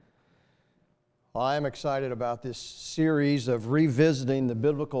Well, I am excited about this series of revisiting the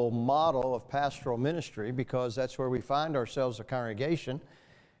biblical model of pastoral ministry because that's where we find ourselves, a congregation,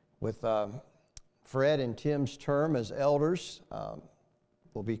 with Fred and Tim's term as elders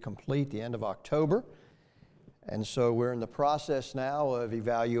will be complete the end of October. And so we're in the process now of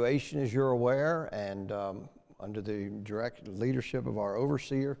evaluation, as you're aware, and under the direct leadership of our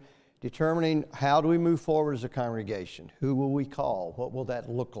overseer, determining how do we move forward as a congregation? Who will we call? What will that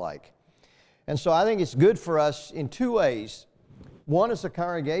look like? And so I think it's good for us in two ways. One, as a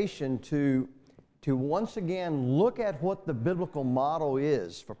congregation, to once again look at what the biblical model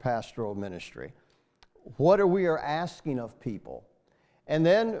is for pastoral ministry. What are we asking of people? And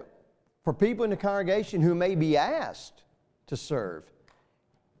then for people in the congregation who may be asked to serve,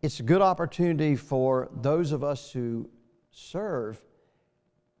 it's a good opportunity for those of us who serve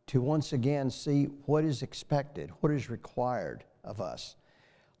to once again see what is expected, what is required of us.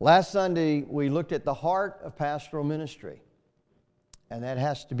 Last Sunday, we looked at the heart of pastoral ministry, and that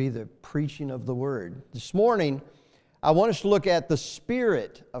has to be the preaching of the Word. This morning, I want us to look at the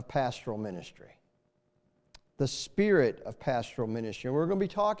spirit of pastoral ministry. The spirit of pastoral ministry. And we're going to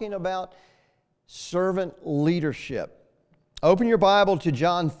be talking about servant leadership. Open your Bible to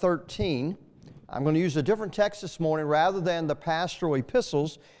John 13. I'm going to use a different text this morning rather than the pastoral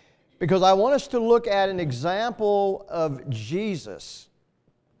epistles because I want us to look at an example of Jesus.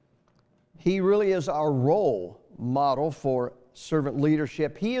 He really is our role model for servant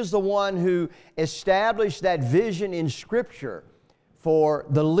leadership. He is the one who established that vision in Scripture for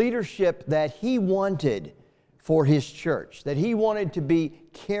the leadership that He wanted for His church, that He wanted to be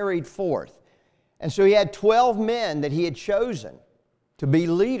carried forth. And so He had 12 men that He had chosen to be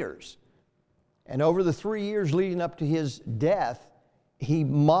leaders. And over the 3 years leading up to His death, He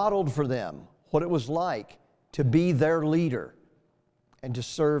modeled for them what it was like to be their leader, and to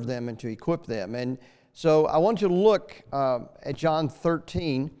serve them and to equip them. And so I want you to look at John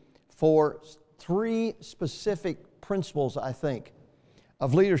 13 for three specific principles, I think,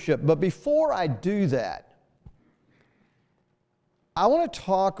 of leadership. But before I do that, I want to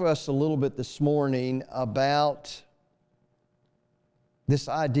talk to us a little bit this morning about this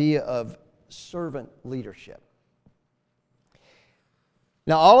idea of servant leadership.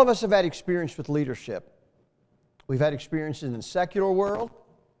 Now, all of us have had experience with leadership. We've had experiences in the secular world.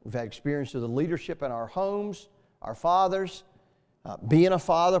 We've had experience with the leadership in our homes, our fathers, being a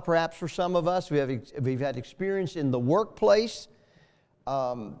father perhaps for some of us. We've had experience in the workplace.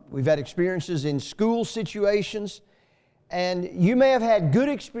 We've had experiences in school situations. And you may have had good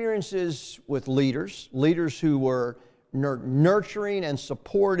experiences with leaders who were nurturing and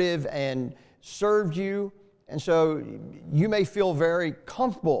supportive and served you. And so you may feel very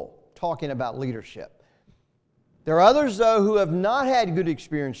comfortable talking about leadership. There are others, though, who have not had good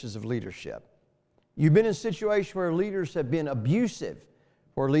experiences of leadership. You've been in a situation where leaders have been abusive,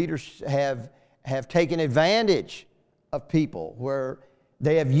 where leaders have taken advantage of people, where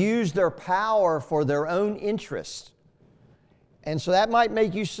they have used their power for their own interests. And so that might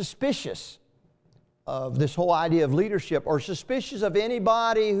make you suspicious of this whole idea of leadership, or suspicious of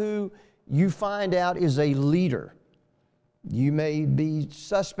anybody who you find out is a leader. You may be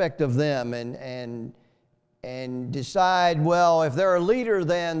suspect of them and decide, well, if they're a leader,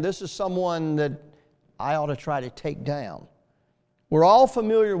 then this is someone that I ought to try to take down. We're all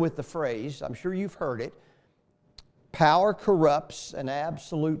familiar with the phrase, I'm sure you've heard it, power corrupts and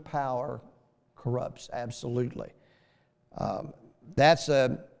absolute power corrupts absolutely. That's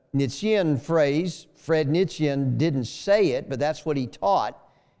a Nietzschean phrase. Fred Nietzsche didn't say it, but that's what he taught.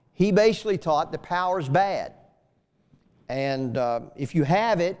 He basically taught that power's bad. And if you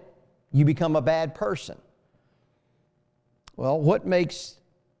have it, you become a bad person. Well, what makes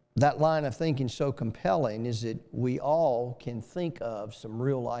that line of thinking so compelling is that we all can think of some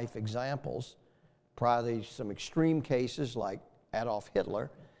real-life examples, probably some extreme cases like Adolf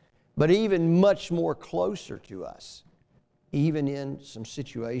Hitler, but even much more closer to us, even in some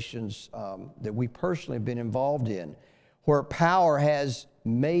situations that we personally have been involved in, where power has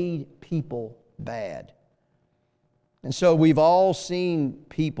made people bad. And so we've all seen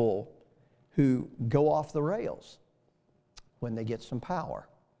people who go off the rails when they get some power.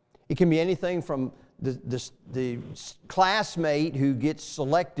 It can be anything from the classmate who gets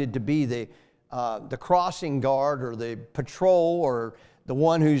selected to be the crossing guard or the patrol or the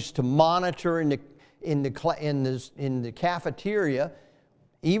one who's to monitor in the cafeteria.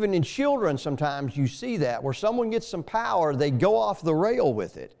 Even in children, sometimes you see that where someone gets some power, they go off the rail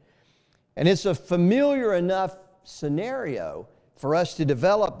with it. And it's a familiar enough scenario for us to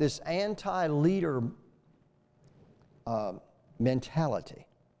develop this anti-leader mentality.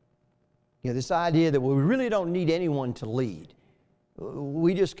 This idea that we really don't need anyone to lead.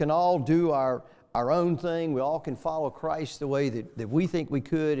 We just can all do our own thing. We all can follow Christ the way that we think we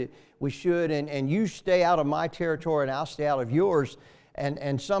should, and you stay out of my territory and I'll stay out of yours,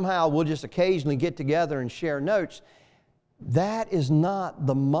 and somehow we'll just occasionally get together and share notes. That is not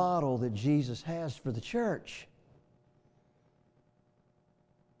the model that Jesus has for the church.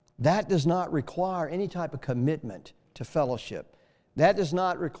 That does not require any type of commitment to fellowship. That does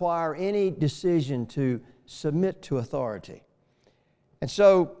not require any decision to submit to authority. And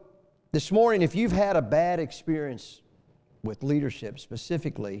so, this morning, if you've had a bad experience with leadership,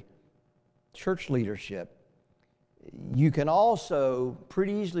 specifically church leadership, you can also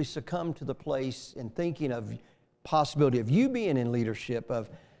pretty easily succumb to the place in thinking of possibility of you being in leadership of,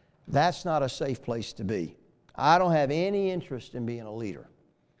 that's not a safe place to be. I don't have any interest in being a leader.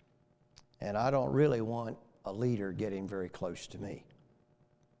 And I don't really want a leader getting very close to me.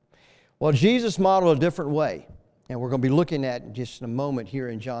 Well, Jesus modeled a different way, and we're going to be looking at just in a moment here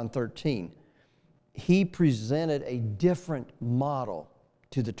in John 13. He presented a different model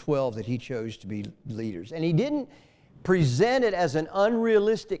to the 12 that he chose to be leaders. And he didn't present it as an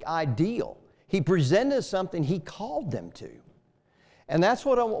unrealistic ideal. He presented something he called them to. And that's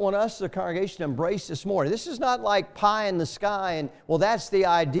what I want us as a congregation to embrace this morning. This is not like pie in the sky and, well, that's the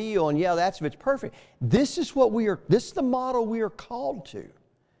ideal and yeah, that's if it's perfect. This is the model we are called to.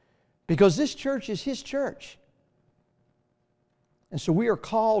 Because this church is His church. And so we are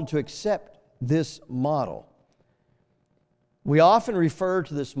called to accept this model. We often refer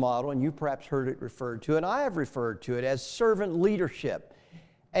to this model, and you perhaps heard it referred to, and I have referred to it as servant leadership.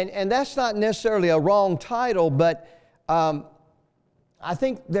 And that's not necessarily a wrong title, but I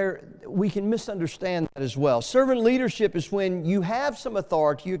think we can misunderstand that as well. Servant leadership is when you have some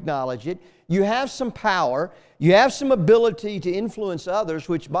authority, you acknowledge it, you have some power, you have some ability to influence others,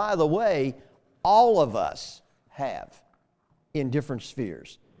 which, by the way, all of us have in different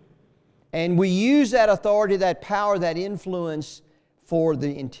spheres. And we use that authority, that power, that influence for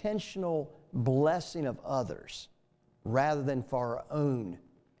the intentional blessing of others rather than for our own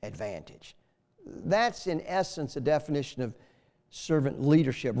advantage. That's, in essence, a definition of servant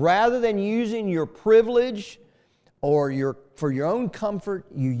leadership. Rather than using your privilege or for your own comfort,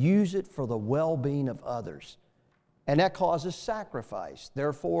 you use it for the well-being of others. And that causes sacrifice.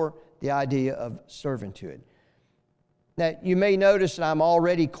 Therefore, the idea of servitude. Now, you may notice that I'm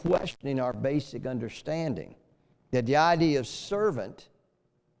already questioning our basic understanding that the idea of servant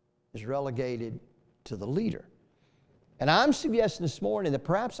is relegated to the leader. And I'm suggesting this morning that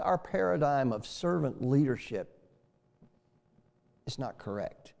perhaps our paradigm of servant leadership is not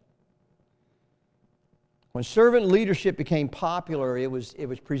correct. When servant leadership became popular, it was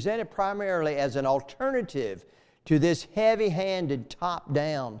presented primarily as an alternative to this heavy-handed,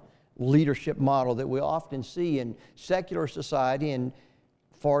 top-down leadership model that we often see in secular society and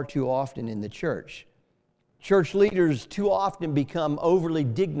far too often in the church. Church leaders too often become overly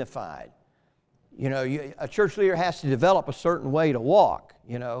dignified. A church leader has to develop a certain way to walk,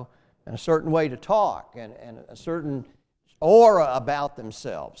 and a certain way to talk, and a certain aura about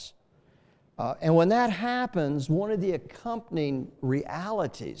themselves. And when that happens, one of the accompanying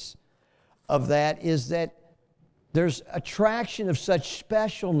realities of that is that there's attraction of such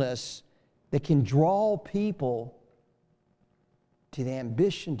specialness that can draw people to the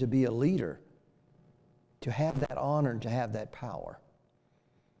ambition to be a leader, to have that honor and to have that power.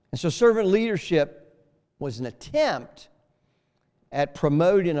 And so servant leadership was an attempt at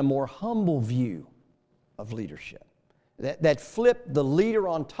promoting a more humble view of leadership that flipped the leader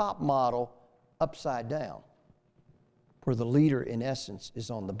on top model upside down, where the leader, in essence, is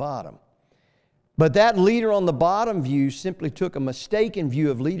on the bottom. But that leader on the bottom view simply took a mistaken view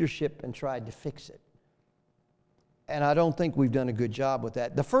of leadership and tried to fix it. And I don't think we've done a good job with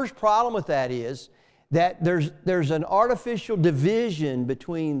that. The first problem with that is that there's an artificial division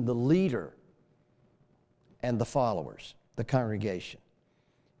between the leader and the followers, the congregation.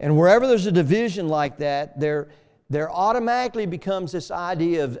 And wherever there's a division like that, there automatically becomes this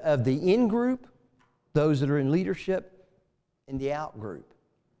idea of the in-group, those that are in leadership, and the out-group,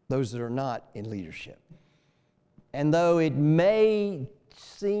 those that are not in leadership. And though it may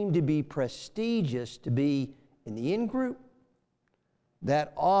seem to be prestigious to be in the in-group,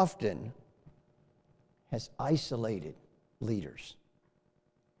 that often has isolated leaders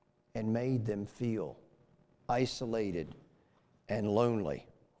and made them feel isolated and lonely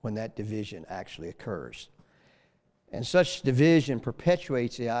when that division actually occurs. And such division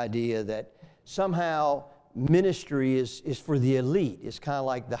perpetuates the idea that somehow ministry is for the elite. It's kind of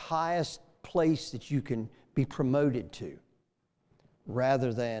like the highest place that you can be promoted to,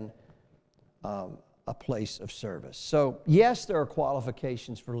 rather than a place of service. So, yes, there are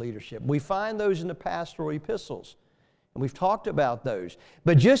qualifications for leadership. We find those in the pastoral epistles, and we've talked about those.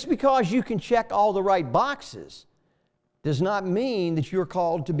 But just because you can check all the right boxes does not mean that you're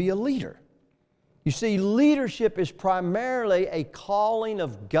called to be a leader. You see, leadership is primarily a calling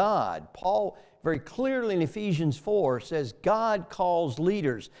of God. Paul very clearly in Ephesians 4 says God calls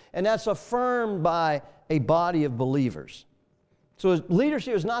leaders, and that's affirmed by a body of believers. So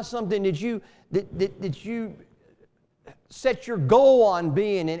leadership is not something that you set your goal on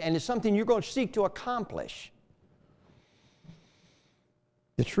being, and it's something you're going to seek to accomplish.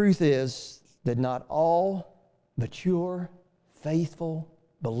 The truth is that not all mature, faithful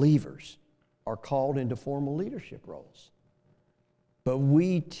believers are called into formal leadership roles. But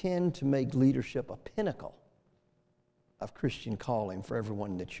we tend to make leadership a pinnacle of Christian calling for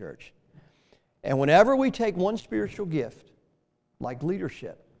everyone in the church. And whenever we take one spiritual gift, like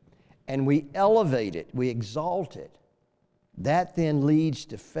leadership, and we elevate it, we exalt it, that then leads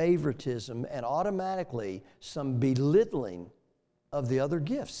to favoritism and automatically some belittling of the other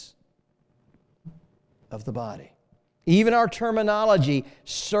gifts of the body. Even our terminology,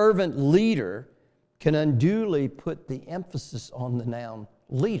 servant leader, can unduly put the emphasis on the noun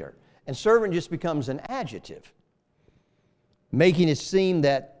leader. And servant just becomes an adjective, making it seem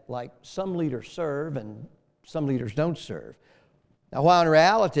that like some leaders serve and some leaders don't serve. Now, while in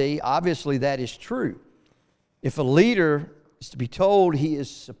reality, obviously that is true. If a leader is to be told he is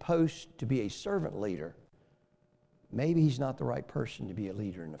supposed to be a servant leader, maybe he's not the right person to be a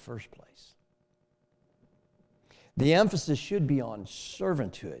leader in the first place. The emphasis should be on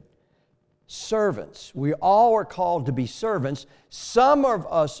servanthood. Servants. We all are called to be servants. Some of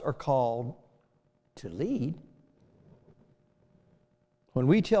us are called to lead. When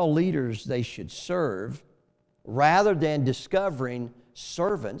we tell leaders they should serve, rather than discovering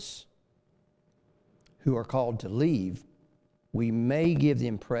servants who are called to lead, we may give the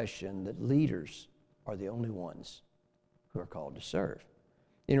impression that leaders are the only ones who are called to serve.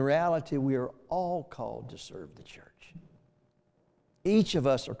 In reality, we are all called to serve the church. Each of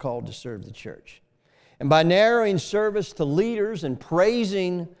us are called to serve the church. And by narrowing service to leaders and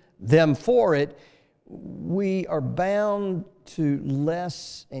praising them for it, we are bound to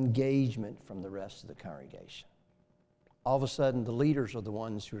less engagement from the rest of the congregation. All of a sudden, the leaders are the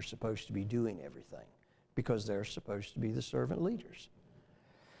ones who are supposed to be doing everything because they're supposed to be the servant leaders.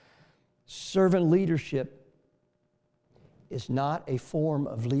 Servant leadership is not a form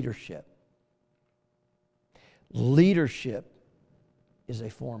of leadership. Leadership is a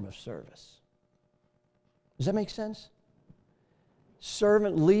form of service. Does that make sense?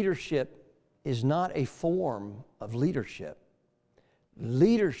 Servant leadership is not a form of leadership.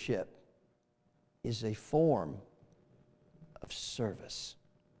 Leadership is a form of service.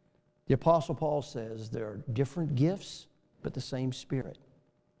 The Apostle Paul says there are different gifts, but the same Spirit.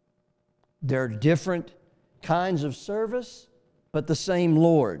 There are different kinds of service, but the same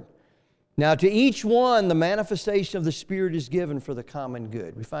Lord. Now, to each one, the manifestation of the Spirit is given for the common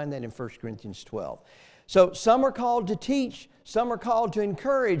good. We find that in 1 Corinthians 12. So some are called to teach, some are called to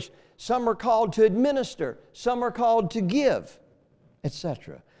encourage, some are called to administer, some are called to give,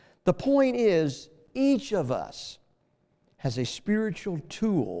 etc. The point is, each of us has a spiritual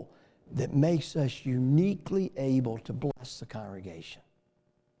tool that makes us uniquely able to bless the congregation.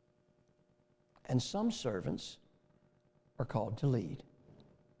 And some servants are called to lead.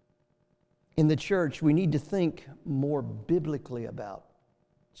 In the church, we need to think more biblically about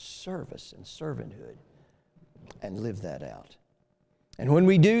service and servanthood and live that out. And when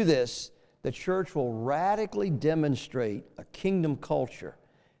we do this, the church will radically demonstrate a kingdom culture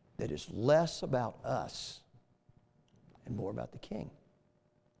that is less about us and more about the King.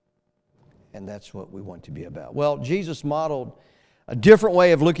 And that's what we want to be about. Well, Jesus modeled a different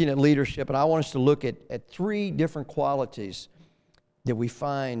way of looking at leadership, and I want us to look at three different qualities that we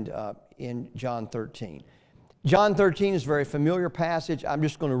find in John 13. John 13 is a very familiar passage. I'm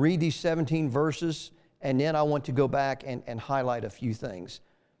just going to read these 17 verses, and then I want to go back and highlight a few things.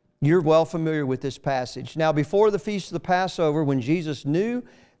 You're well familiar with this passage. Now, before the feast of the Passover, when Jesus knew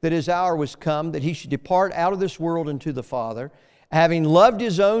that His hour was come, that He should depart out of this world unto the Father, having loved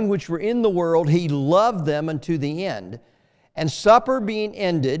His own which were in the world, He loved them unto the end. And supper being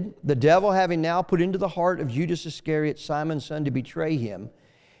ended, the devil having now put into the heart of Judas Iscariot, Simon's son, to betray Him,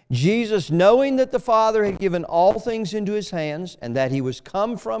 Jesus, knowing that the Father had given all things into His hands, and that He was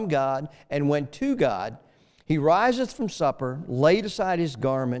come from God and went to God, He riseth from supper, laid aside His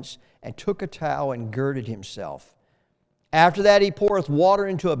garments, and took a towel and girded Himself. After that He poureth water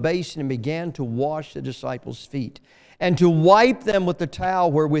into a basin and began to wash the disciples' feet, and to wipe them with the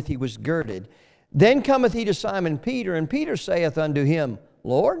towel wherewith he was girded. Then cometh he to Simon Peter, and Peter saith unto him,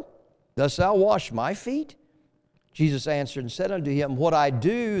 Lord, dost thou wash my feet? Jesus answered and said unto him, What I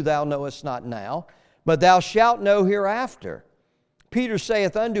do thou knowest not now, but thou shalt know hereafter. Peter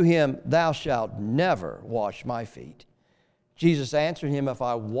saith unto him, Thou shalt never wash my feet. Jesus answered him, If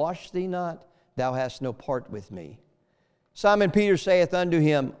I wash thee not, thou hast no part with me. Simon Peter saith unto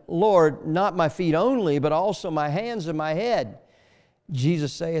him, Lord, not my feet only, but also my hands and my head.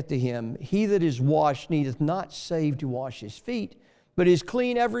 Jesus saith to him, He that is washed needeth not save to wash his feet, but is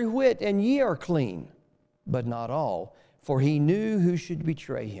clean every whit, and ye are clean, but not all. For he knew who should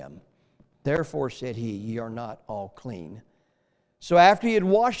betray him. Therefore said he, Ye are not all clean. So after he had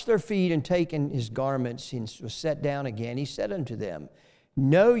washed their feet and taken his garments and was set down again, he said unto them,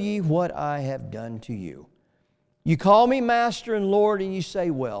 Know ye what I have done to you? You call me Master and Lord, and you say,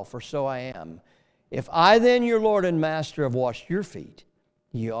 Well, for so I am. If I then, your Lord and Master, have washed your feet,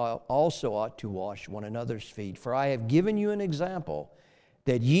 ye also ought to wash one another's feet. For I have given you an example,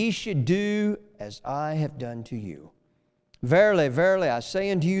 that ye should do as I have done to you. Verily, verily, I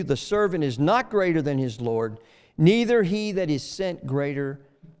say unto you, the servant is not greater than his Lord, neither he that is sent greater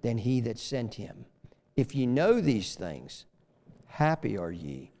than he that sent him. If ye know these things, happy are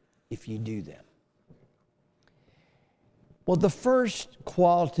ye if ye do them. Well, the first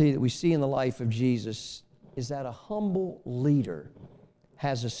quality that we see in the life of Jesus is that a humble leader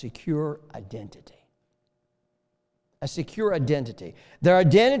has a secure identity. A secure identity. Their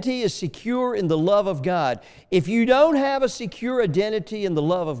identity is secure in the love of God. If you don't have a secure identity in the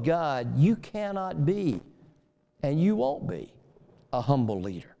love of God, you cannot be, and you won't be, a humble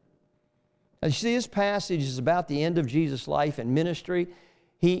leader. Now, you see, this passage is about the end of Jesus' life and ministry.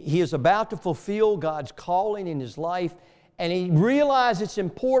 He is about to fulfill God's calling in his life, and he realized it's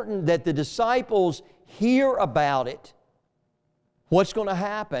important that the disciples hear about it, what's going to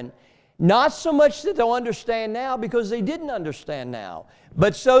happen. Not so much that they'll understand now, because they didn't understand now,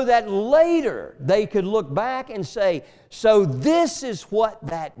 but so that later they could look back and say, so this is what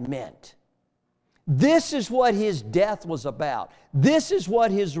that meant. This is what his death was about. This is what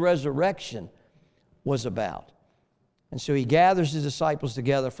his resurrection was about. And so he gathers his disciples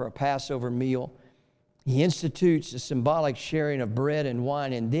together for a Passover meal. He institutes a symbolic sharing of bread and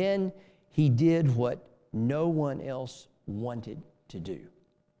wine, and then he did what no one else wanted to do.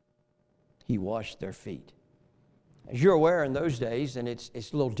 He washed their feet. As you're aware, in those days, and it's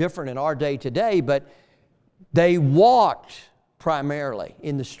a little different in our day today, but they walked primarily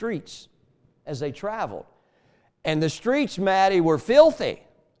in the streets as they traveled. And the streets, Maddie, were filthy.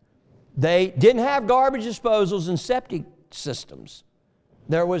 They didn't have garbage disposals and septic systems.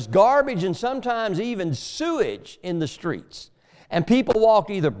 There was garbage and sometimes even sewage in the streets. And people walked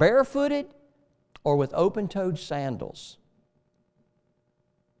either barefooted or with open-toed sandals.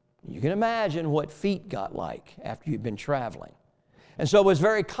 You can imagine what feet got like after you've been traveling. And so it was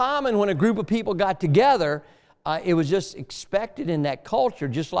very common when a group of people got together, it was just expected in that culture,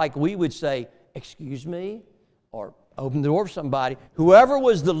 just like we would say, excuse me, or open the door for somebody. Whoever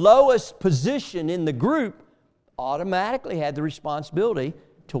was the lowest position in the group automatically had the responsibility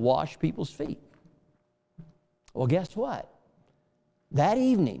to wash people's feet. Well, guess what? That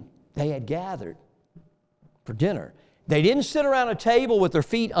evening, they had gathered for dinner. They didn't sit around a table with their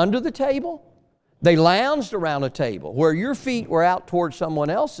feet under the table. They lounged around a table where your feet were out towards someone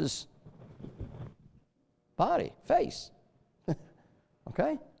else's body, face.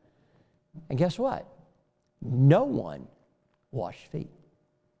 Okay? And guess what? No one washed feet.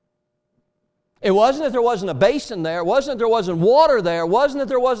 It wasn't that there wasn't a basin there. It wasn't that there wasn't water there. It wasn't that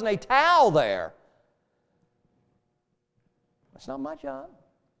there wasn't a towel there. That's not my job.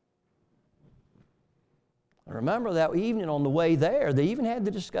 Remember that evening on the way there, they even had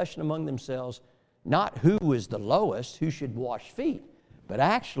the discussion among themselves, not who was the lowest, who should wash feet, but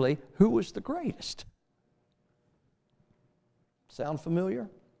actually who was the greatest. Sound familiar?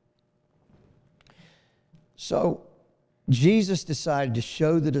 So Jesus decided to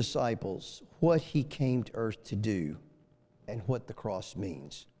show the disciples what he came to earth to do and what the cross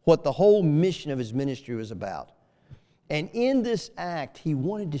means, what the whole mission of his ministry was about. And in this act, he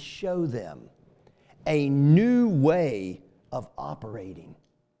wanted to show them a new way of operating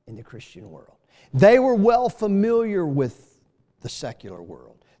in the Christian world. They were well familiar with the secular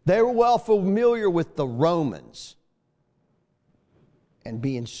world. They were well familiar with the Romans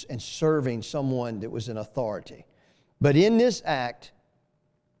and serving someone that was in authority. But in this act,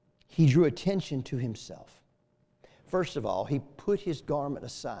 he drew attention to himself. First of all, he put his garment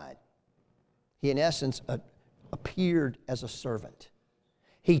aside. He, in essence, appeared as a servant.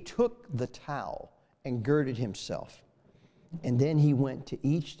 He took the towel and girded himself. And then he went to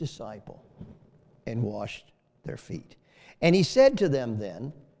each disciple and washed their feet. And he said to them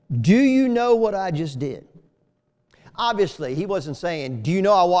then, do you know what I just did? Obviously, he wasn't saying, do you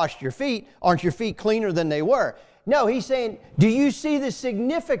know I washed your feet? Aren't your feet cleaner than they were? No, he's saying, do you see the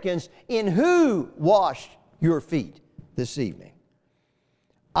significance in who washed your feet this evening?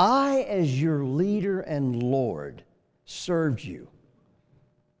 I, as your leader and Lord, served you.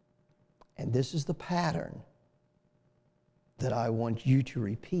 And this is the pattern that I want you to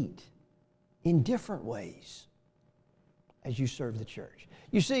repeat in different ways as you serve the church.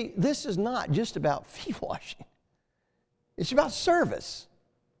 You see, this is not just about feet washing. It's about service.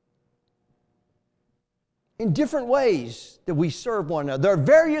 In different ways that we serve one another. There are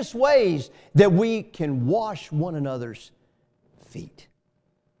various ways that we can wash one another's feet.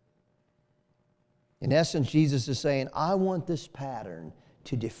 In essence, Jesus is saying, I want this pattern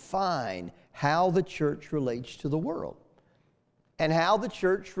to define how the church relates to the world, and how the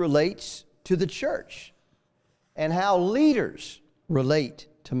church relates to the church, and how leaders relate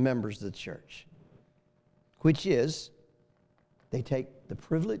to members of the church, which is they take the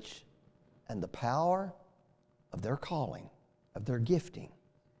privilege and the power of their calling, of their gifting,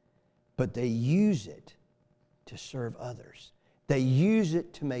 but they use it to serve others. They use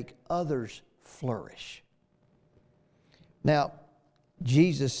it to make others flourish. Now,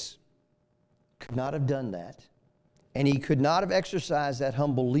 Jesus could not have done that, and he could not have exercised that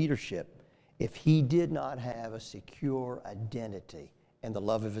humble leadership if he did not have a secure identity in the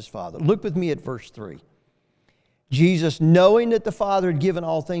love of his Father. Look with me at verse 3. Jesus, knowing that the Father had given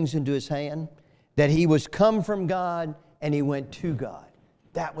all things into his hand, that he was come from God and he went to God.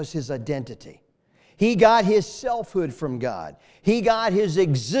 That was his identity. He got his selfhood from God. He got his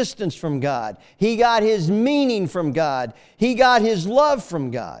existence from God. He got his meaning from God. He got his love from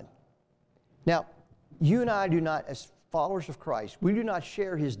God. Now, you and I do not, as followers of Christ, we do not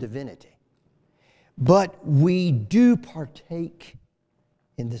share his divinity. But we do partake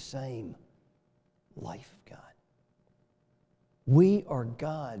in the same life of God. We are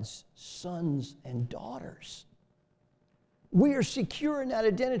God's sons and daughters. We are secure in that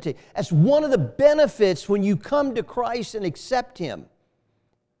identity. That's one of the benefits when you come to Christ and accept him.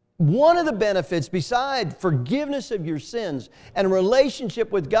 One of the benefits, beside forgiveness of your sins and a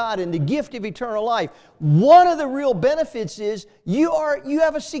relationship with God and the gift of eternal life, one of the real benefits is you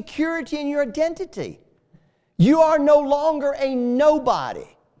have a security in your identity. You are no longer a nobody.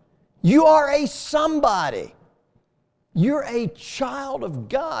 You are a somebody. You're a child of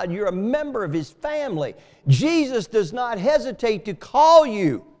God. You're a member of his family. Jesus does not hesitate to call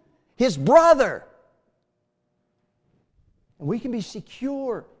you his brother. And we can be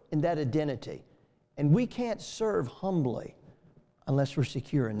secure in that identity. And we can't serve humbly unless we're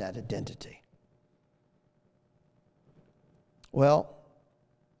secure in that identity. Well,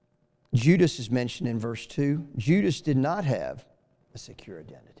 Judas is mentioned in verse 2. Judas did not have a secure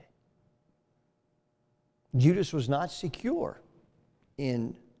identity. Judas was not secure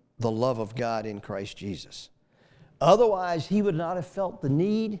in the love of God in Christ Jesus. Otherwise, he would not have felt the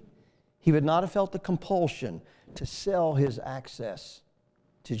need, he would not have felt the compulsion to sell his access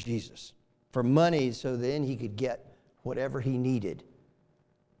to Jesus for money so then he could get whatever he needed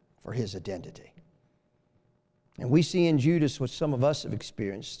for his identity. And we see in Judas what some of us have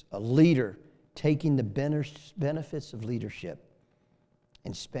experienced, a leader taking the benefits of leadership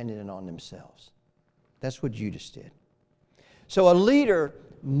and spending it on themselves. That's what Judas did. So a leader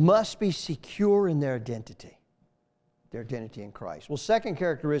must be secure in their identity in Christ. Well, second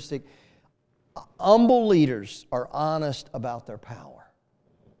characteristic, humble leaders are honest about their power.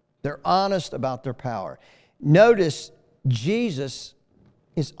 They're honest about their power. Notice Jesus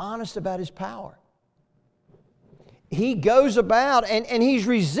is honest about his power. He goes about and he's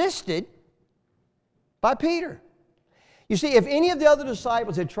resisted by Peter. You see, if any of the other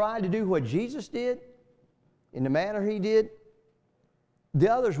disciples had tried to do what Jesus did in the manner he did,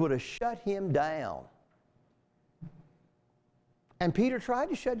 the others would have shut him down. And Peter tried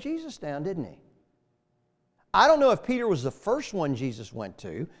to shut Jesus down, didn't he? I don't know if Peter was the first one Jesus went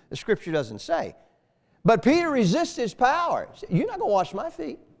to. The Scripture doesn't say. But Peter resisted his power. He said, you're not going to wash my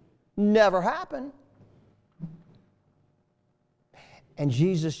feet. Never happened. And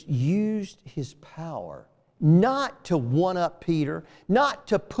Jesus used his power not to one-up Peter, not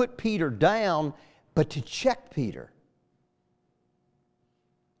to put Peter down, but to check Peter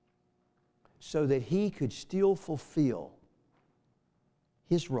so that he could still fulfill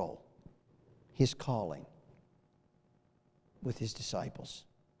his role, his calling with his disciples.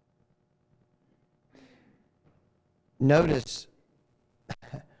 Notice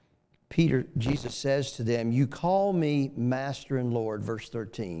Jesus says to them, "You call me Master and Lord," verse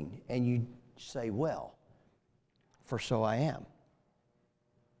 13, "and you say, well, for so I am."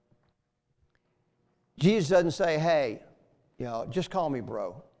 Jesus doesn't say, "Hey, just call me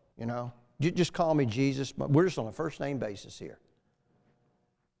bro, just call me Jesus. We're just on a first name basis here."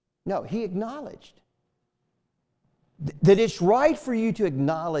 No, he acknowledged that it's right for you to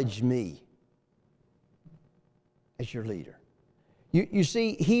acknowledge me as your leader. You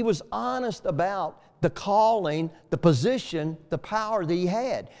see, he was honest about the calling, the position, the power that he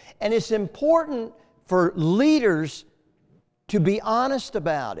had. And it's important for leaders to be honest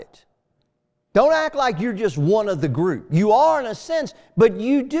about it. Don't act like you're just one of the group. You are in a sense, but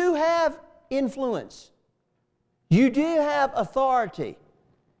you do have influence. You do have authority.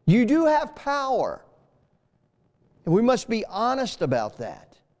 You do have power. And we must be honest about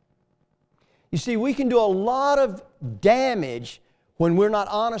that. You see, we can do a lot of damage when we're not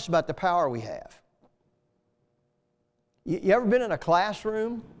honest about the power we have. You ever been in a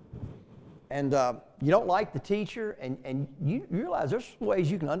classroom and you don't like the teacher and you realize there's ways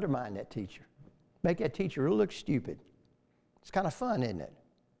you can undermine that teacher, make that teacher really look stupid? It's kind of fun, isn't it?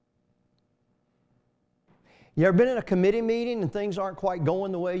 You ever been in a committee meeting and things aren't quite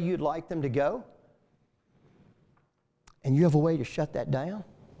going the way you'd like them to go? And you have a way to shut that down?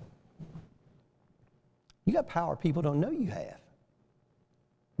 You got power people don't know you have.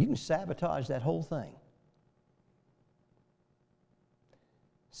 You can sabotage that whole thing.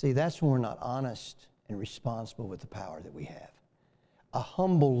 See, that's when we're not honest and responsible with the power that we have. A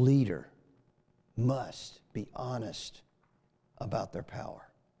humble leader must be honest about their power.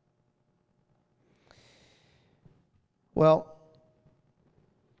 Well,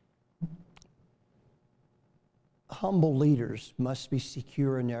 humble leaders must be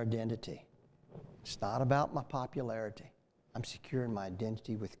secure in their identity. It's not about my popularity. I'm secure in my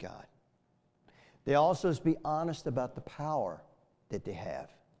identity with God. They also must be honest about the power that they have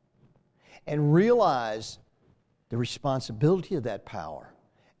and realize the responsibility of that power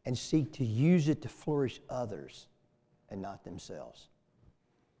and seek to use it to flourish others and not themselves.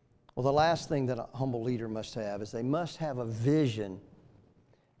 Well, the last thing that a humble leader must have is they must have a vision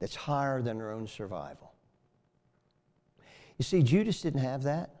that's higher than their own survival. You see, Judas didn't have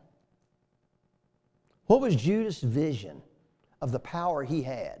that. What was Judas' vision of the power he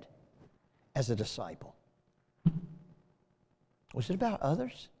had as a disciple? Was it about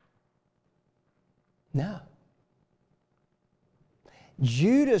others? No.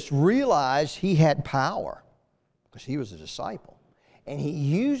 Judas realized he had power because he was a disciple. And he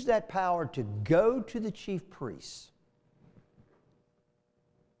used that power to go to the chief priests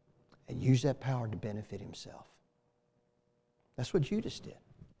and use that power to benefit himself. That's what Judas did.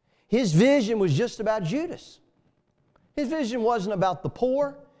 His vision was just about Judas. His vision wasn't about the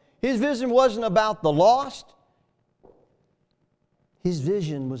poor. His vision wasn't about the lost. His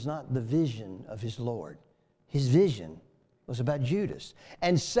vision was not the vision of his Lord. His vision was about Judas.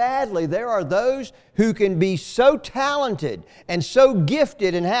 And sadly, there are those who can be so talented and so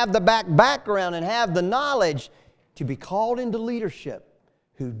gifted and have the background and have the knowledge to be called into leadership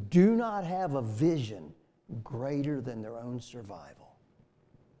who do not have a vision greater than their own survival,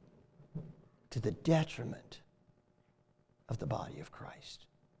 to the detriment of the body of Christ.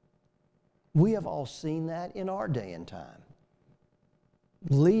 We have all seen that in our day and time.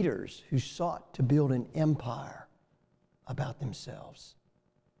 Leaders who sought to build an empire about themselves.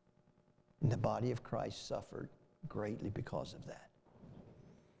 And the body of Christ suffered greatly because of that.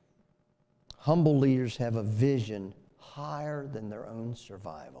 Humble leaders have a vision higher than their own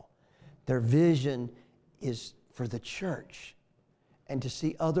survival. Their vision is for the church and to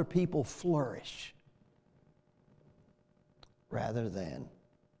see other people flourish rather than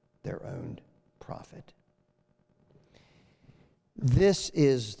their own profit. This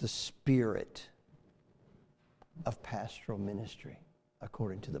is the spirit of pastoral ministry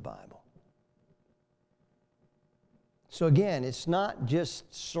according to the Bible. So again, it's not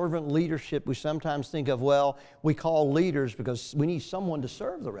just servant leadership. We sometimes think of, well, we call leaders because we need someone to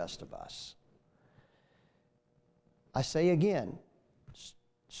serve the rest of us. I say again,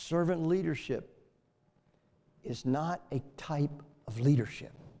 servant leadership is not a type of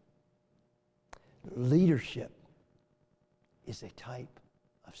leadership. Leadership is a type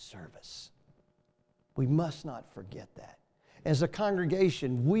of service. We must not forget that. As a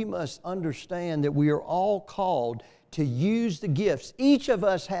congregation, we must understand that we are all called to use the gifts. Each of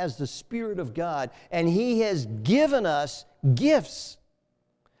us has the Spirit of God, and He has given us gifts,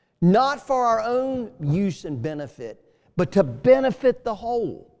 not for our own use and benefit, but to benefit the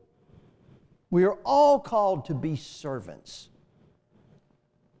whole. We are all called to be servants.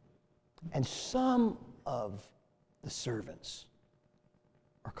 And some of the servants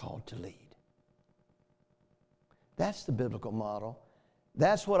are called to lead. That's the biblical model.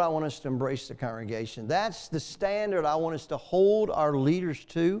 That's what I want us to embrace the congregation. That's the standard I want us to hold our leaders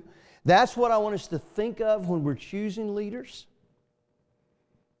to. That's what I want us to think of when we're choosing leaders.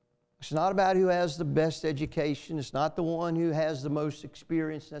 It's not about who has the best education. It's not the one who has the most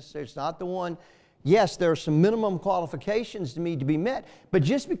experience necessarily. It's not the one. Yes, there are some minimum qualifications that need to be met, but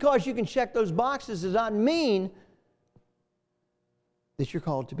just because you can check those boxes does not mean that you're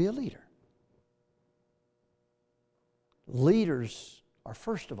called to be a leader. Leaders are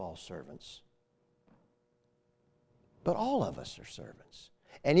first of all servants, but all of us are servants.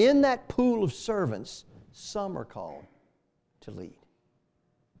 And in that pool of servants, some are called to lead.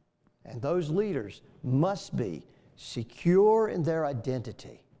 And those leaders must be secure in their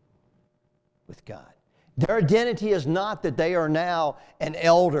identity with God. Their identity is not that they are now an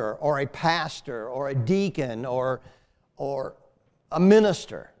elder or a pastor or a deacon or a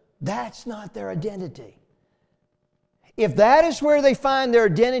minister. That's not their identity. If that is where they find their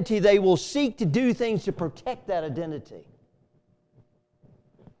identity, they will seek to do things to protect that identity.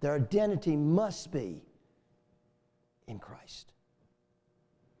 Their identity must be in Christ.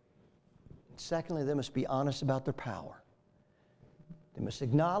 Secondly, they must be honest about their power. They must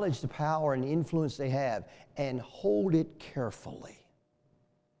acknowledge the power and influence they have and hold it carefully.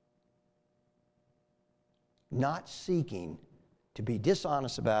 Not seeking to be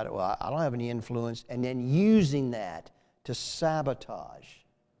dishonest about it. Well, I don't have any influence, and then using that to sabotage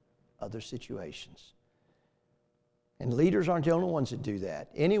other situations. And leaders aren't the only ones that do that.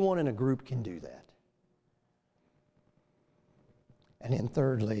 Anyone in a group can do that. And then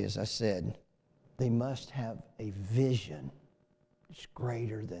thirdly, as I said, they must have a vision that's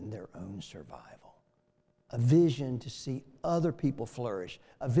greater than their own survival. A vision to see other people flourish.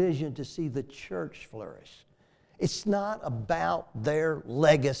 A vision to see the church flourish. It's not about their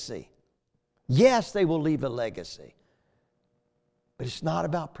legacy. Yes, they will leave a legacy. But it's not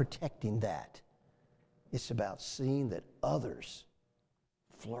about protecting that. It's about seeing that others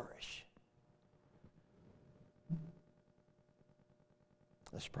flourish.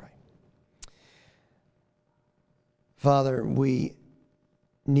 Let's pray. Father, we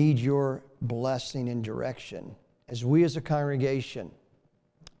need your blessing and direction as we as a congregation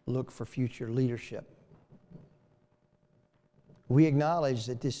look for future leadership. We acknowledge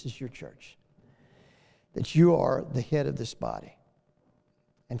that this is your church, that you are the head of this body.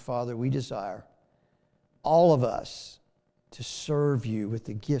 And Father, we desire all of us to serve you with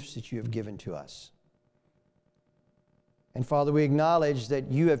the gifts that you have given to us. And Father, we acknowledge that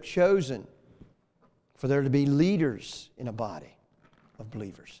you have chosen for there to be leaders in a body of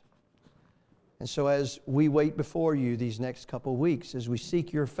believers. And so as we wait before you these next couple of weeks, as we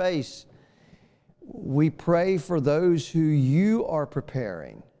seek your face, we pray for those who you are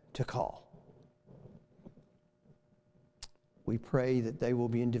preparing to call. We pray that they will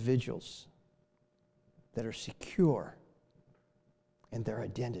be individuals that are secure in their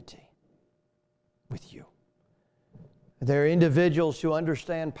identity with you. They're individuals who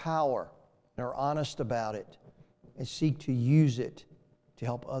understand power and are honest about it and seek to use it to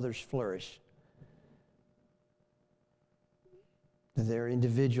help others flourish. They're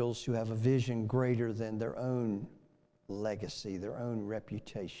individuals who have a vision greater than their own legacy, their own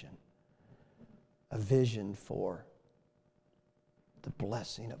reputation. A vision for the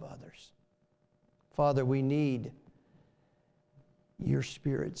blessing of others. Father, we need your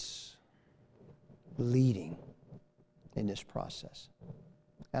Spirit's leading in this process.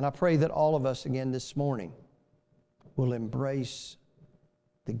 And I pray that all of us again this morning will embrace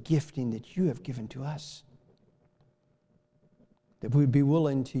the gifting that you have given to us. That we'd be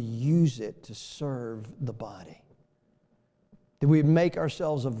willing to use it to serve the body. That we'd make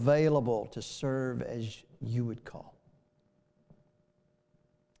ourselves available to serve as you would call.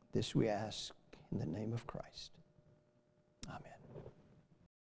 This we ask in the name of Christ.